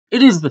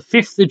It is the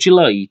 5th of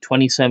July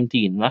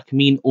 2017, and that can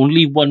mean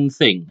only one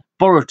thing.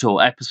 Boruto,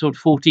 Episode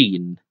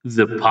 14,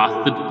 The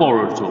Path That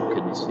Boruto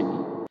Can See.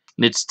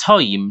 And it's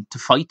time to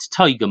fight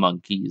tiger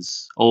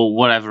monkeys, or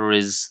whatever it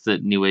is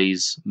that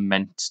Niue's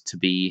meant to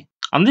be.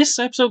 And this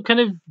episode kind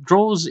of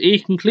draws a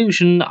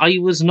conclusion I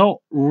was not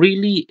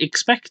really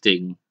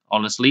expecting.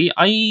 Honestly,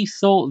 I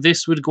thought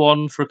this would go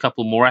on for a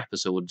couple more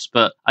episodes,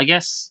 but I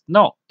guess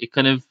not. It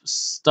kind of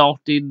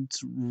started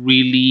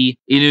really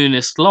in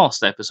earnest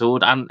last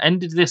episode and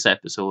ended this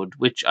episode,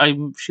 which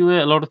I'm sure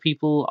a lot of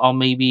people are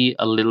maybe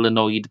a little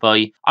annoyed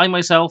by. I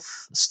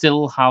myself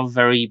still have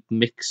very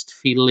mixed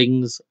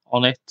feelings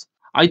on it.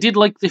 I did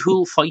like the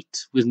whole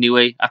fight with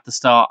Niue at the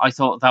start. I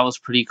thought that was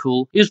pretty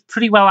cool. It was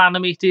pretty well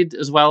animated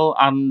as well,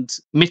 and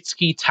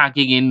Mitsuki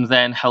tagging in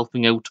then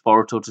helping out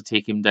Boruto to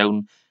take him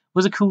down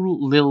was a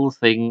cool little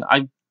thing.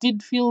 I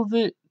did feel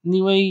that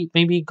Niue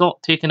maybe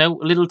got taken out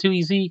a little too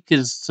easy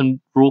because some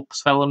ropes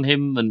fell on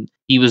him and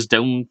he was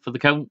down for the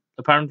count,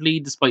 apparently,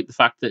 despite the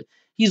fact that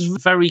he's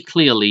very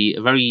clearly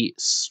a very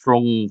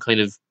strong kind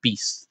of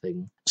beast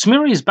thing.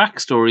 Sumire's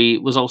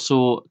backstory was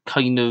also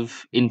kind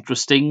of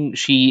interesting.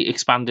 She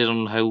expanded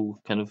on how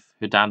kind of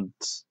her dad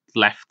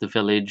left the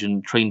village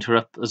and trained her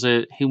up as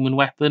a human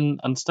weapon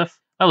and stuff.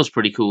 That was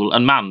pretty cool.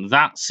 And man,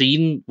 that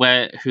scene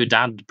where her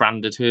dad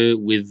branded her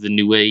with the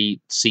Niue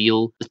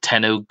seal, the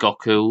Tenno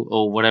Goku,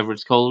 or whatever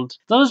it's called,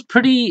 that was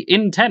pretty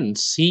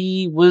intense.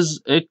 He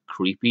was a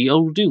creepy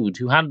old dude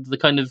who had the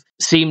kind of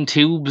same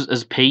tubes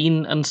as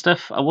Pain and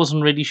stuff. I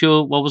wasn't really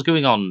sure what was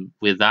going on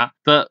with that.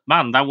 But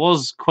man, that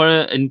was quite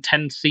an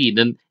intense scene.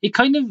 And it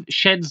kind of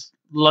sheds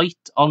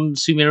light on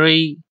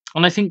Sumire,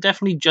 and I think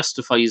definitely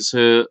justifies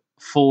her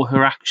for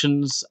her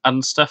actions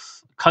and stuff.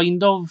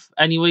 Kind of,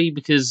 anyway,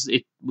 because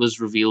it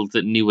was revealed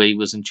that Niue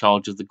was in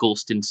charge of the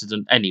ghost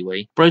incident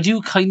anyway. But I do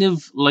kind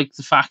of like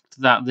the fact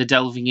that they're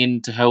delving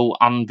into how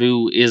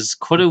Anbu is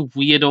quite a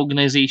weird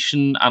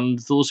organisation and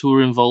those who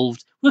were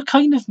involved were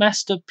kind of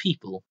messed up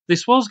people.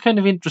 This was kind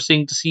of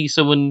interesting to see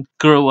someone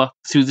grow up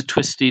through the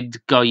twisted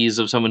guise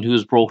of someone who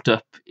was brought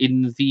up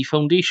in the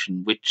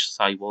Foundation, which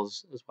Sai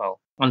was as well.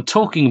 And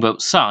talking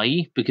about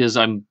Sai, because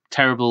I'm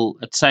terrible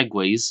at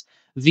segues,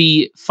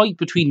 the fight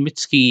between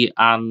Mitsuki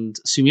and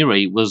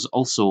Sumire was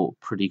also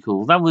pretty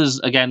cool. That was,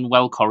 again,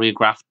 well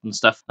choreographed and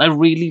stuff. I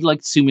really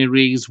liked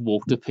Sumire's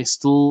water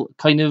pistol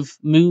kind of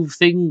move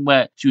thing,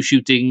 where she was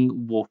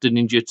shooting water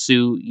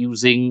ninjutsu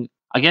using,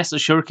 I guess, a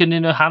shuriken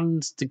in her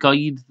hand to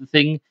guide the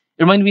thing.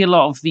 It reminded me a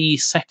lot of the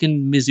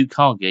second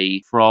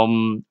Mizukage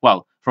from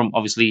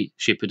obviously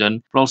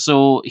Shippuden, but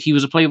also he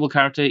was a playable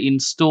character in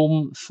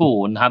Storm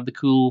 4 and had the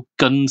cool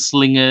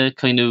gunslinger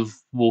kind of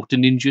water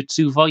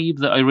ninjutsu vibe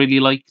that I really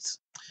liked.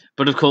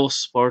 But of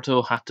course,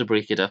 Boruto had to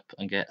break it up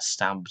and get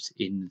stabbed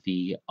in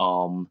the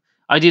arm.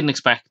 I didn't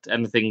expect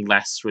anything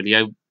less, really.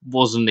 I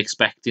wasn't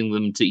expecting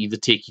them to either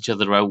take each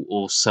other out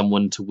or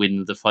someone to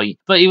win the fight.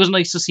 But it was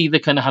nice to see they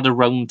kind of had a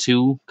round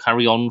 2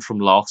 carry on from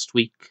last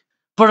week.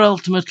 But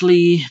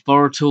ultimately,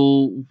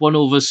 Boruto won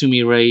over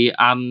Sumire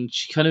and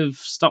she kind of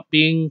stopped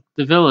being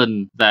the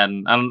villain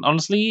then. And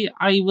honestly,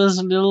 I was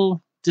a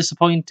little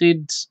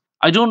disappointed.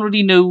 I don't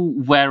really know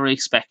where I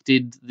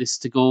expected this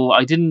to go.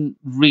 I didn't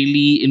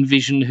really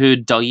envision her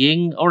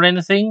dying or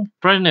anything.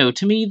 But I don't know,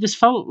 to me, this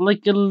felt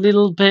like a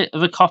little bit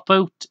of a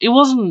cop-out. It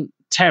wasn't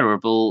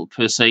terrible,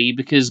 per se,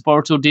 because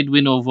Boruto did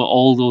win over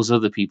all those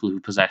other people who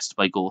were possessed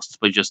by ghosts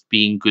by just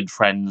being good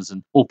friends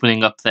and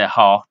opening up their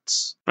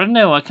hearts. But I don't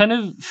know, I kind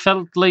of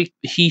felt like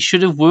he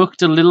should have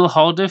worked a little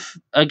harder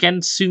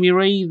against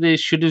Sumire. There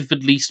should have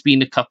at least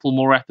been a couple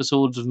more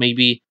episodes of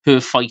maybe her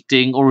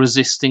fighting or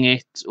resisting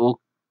it, or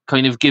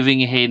kind of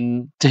giving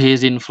in to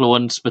his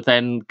influence, but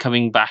then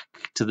coming back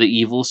to the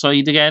evil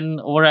side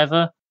again, or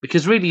whatever.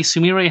 Because really,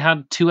 Sumire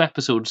had 2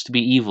 episodes to be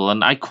evil,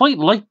 and I quite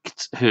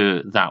liked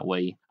her that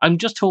way. I'm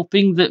just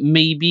hoping that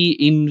maybe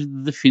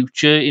in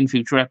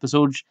future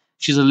episodes,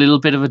 she's a little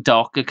bit of a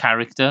darker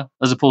character,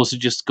 as opposed to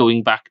just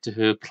going back to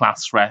her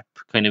class rep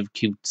kind of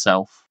cute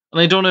self.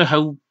 And I don't know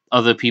how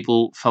other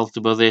people felt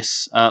about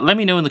this. Let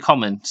me know in the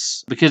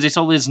comments, because it's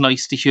always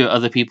nice to hear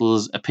other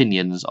people's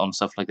opinions on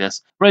stuff like this.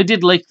 But I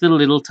did like the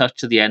little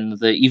touch at the end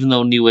that even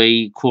though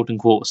Niue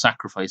quote-unquote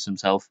sacrificed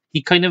himself,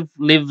 he kind of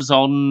lives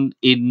on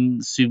in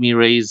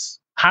Sumire's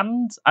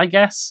hand, I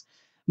guess.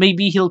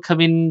 Maybe he'll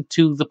come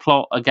into the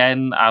plot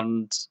again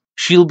and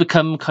she'll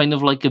become kind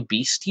of like a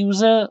beast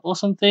user or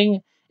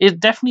something. It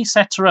definitely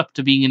sets her up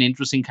to being an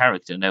interesting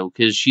character now,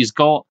 because she's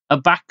got a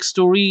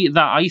backstory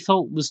that I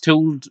thought was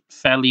told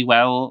fairly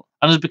well,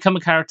 and has become a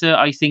character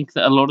I think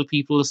that a lot of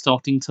people are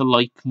starting to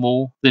like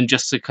more than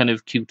just a kind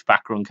of cute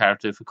background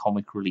character for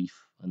comic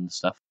relief and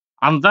stuff.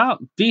 And that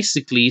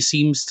basically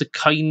seems to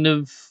kind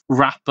of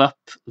wrap up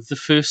the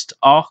first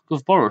arc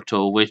of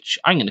Boruto, which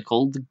I'm going to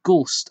call the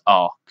Ghost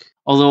arc.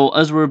 Although,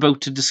 as we're about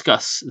to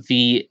discuss,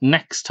 the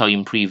next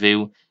time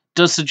preview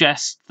does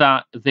suggest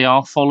that they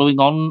are following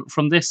on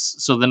from this,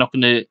 so they're not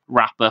going to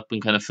wrap up and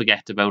kind of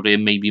forget about it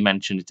and maybe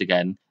mention it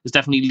again. It's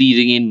definitely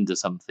leading into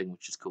something,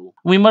 which is cool.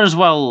 We might as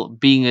well,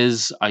 being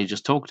as I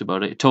just talked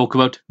about it, talk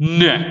about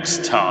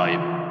next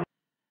time.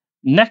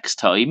 next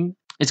time,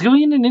 it's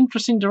going in an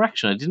interesting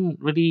direction. I didn't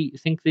really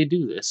think they'd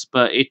do this,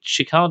 but it's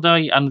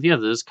Shikadai and the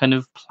others kind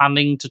of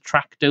planning to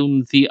track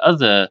down the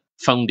other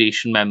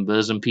Foundation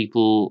members and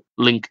people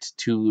linked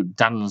to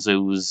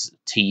Danzo's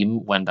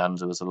team, when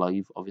Danzo was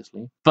alive,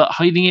 obviously, but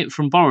hiding it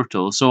from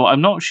Boruto. So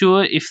I'm not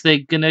sure if they're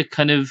gonna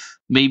kind of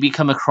maybe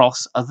come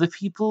across other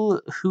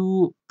people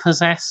who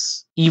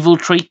possess evil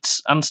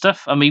traits and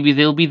stuff, and maybe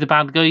they'll be the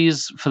bad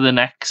guys for the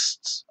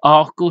next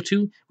arc or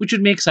two, which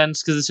would make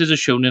sense because this is a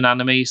shonen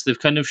anime, so they've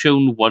kind of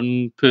shown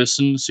one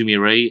person,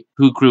 Sumire,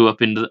 who grew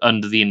up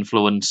under the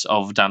influence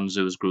of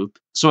Danzo's group.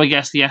 So I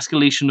guess the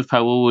escalation of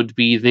power would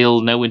be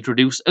they'll now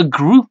introduce a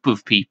group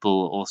of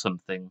people or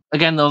something.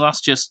 Again, though,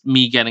 that's just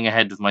me getting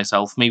ahead of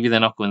myself. Maybe they're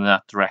not going in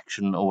that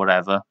direction or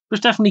whatever. But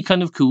it's definitely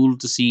kind of cool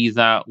to see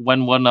that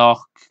when one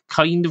arc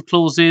kind of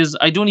closes,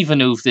 I don't even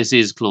know if this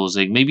is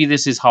closing. Maybe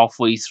this is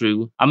halfway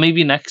through. And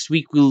maybe next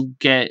week we'll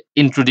get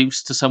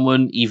introduced to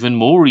someone even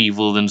more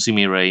evil than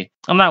Sumire.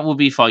 And that will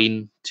be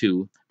fine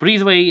too. But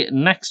either way,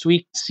 next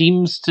week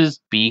seems to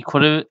be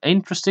quite an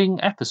interesting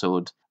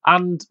episode.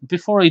 And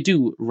before I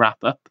do wrap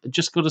up, I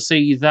just got to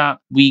say that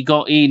we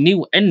got a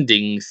new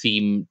ending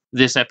theme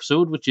this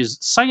episode, which is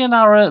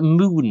Sayonara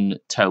Moon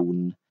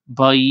Town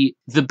by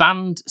the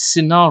band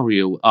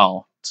Scenario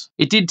Art.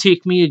 It did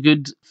take me a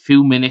good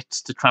few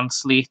minutes to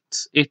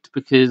translate it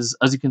because,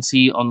 as you can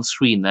see on the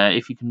screen there,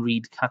 if you can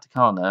read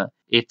katakana,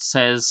 it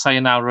says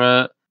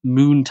Sayonara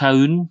Moon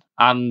Town,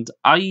 and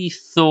I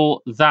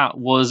thought that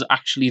was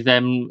actually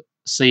them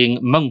saying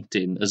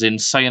mountain, as in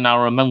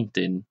Sayonara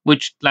Mountain,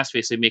 which, let's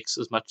face it, makes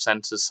as much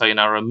sense as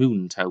Sayonara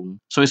Moon Town.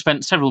 So I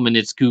spent several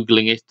minutes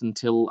Googling it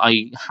until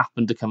I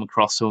happened to come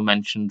across someone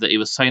mentioned that it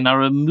was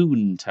Sayonara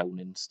Moon Town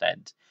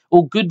instead.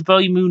 Or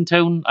Goodbye Moon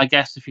Town, I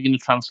guess, if you're going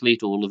to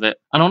translate all of it.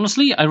 And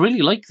honestly, I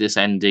really like this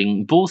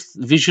ending, both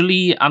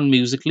visually and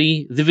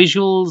musically. The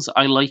visuals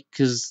I like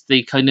because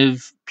they kind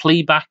of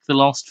play back the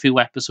last few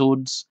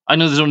episodes. I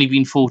know there's only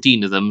been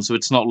 14 of them, so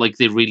it's not like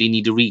they really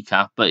need a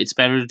recap, but it's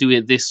better to do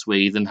it this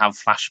way than have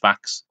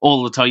flashbacks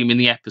all the time in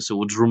the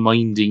episodes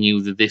reminding you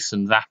that this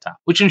and that happened,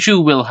 which I'm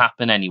sure will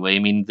happen anyway. I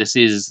mean, this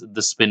is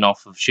the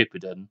spin-off of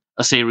Shippuden,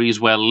 a series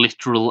where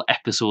literal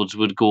episodes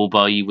would go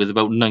by with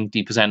about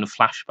 90% of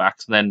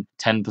flashbacks and then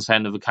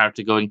 10% of a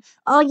character going,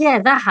 "Oh yeah,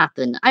 that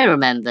happened. I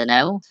remember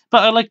now."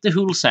 But I like the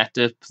whole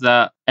setup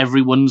that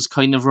everyone's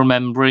kind of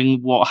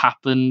remembering what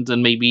happened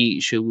and maybe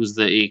shows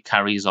that it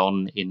carries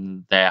on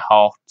in their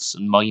hearts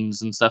and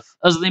minds and stuff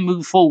as they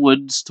move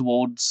forwards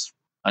towards,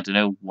 I don't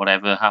know,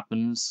 whatever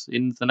happens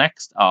in the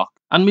next arc.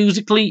 And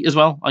musically as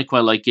well, I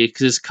quite like it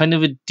because it's kind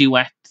of a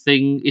duet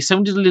thing. It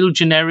sounded a little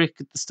generic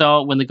at the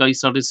start when the guy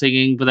started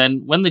singing, but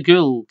then when the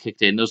girl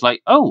kicked in, I was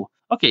like, oh,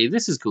 okay,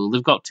 this is cool.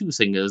 They've got two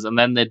singers, and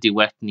then their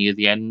duet near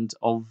the end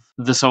of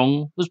the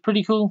song was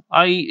pretty cool.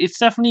 It's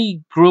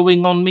definitely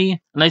growing on me,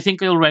 and I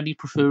think I already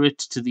prefer it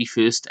to the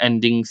first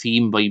ending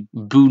theme by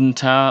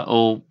Bunta,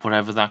 or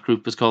whatever that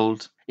group is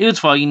called. It was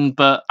fine,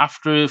 but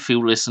after a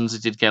few listens,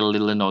 it did get a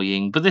little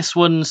annoying. But this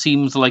one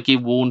seems like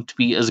it won't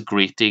be as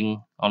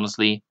grating,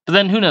 honestly. But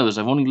then who knows?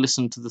 I've only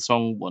listened to the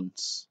song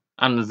once.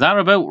 And that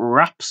about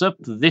wraps up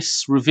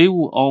this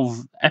review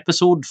of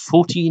episode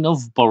 14 of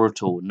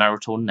Boruto,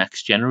 Naruto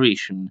Next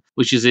Generation,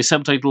 which is a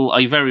subtitle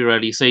I very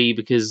rarely say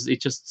because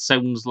it just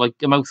sounds like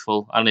a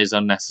mouthful and is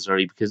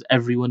unnecessary because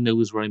everyone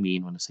knows what I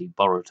mean when I say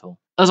Boruto.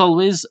 As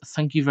always,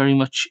 thank you very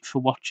much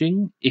for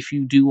watching. If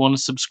you do want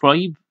to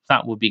subscribe,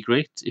 that would be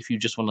great. If you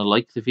just want to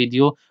like the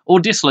video,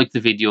 or dislike the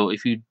video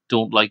if you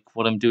don't like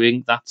what I'm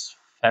doing, that's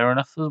fair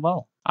enough as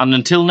well. And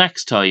until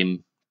next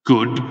time,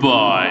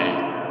 goodbye.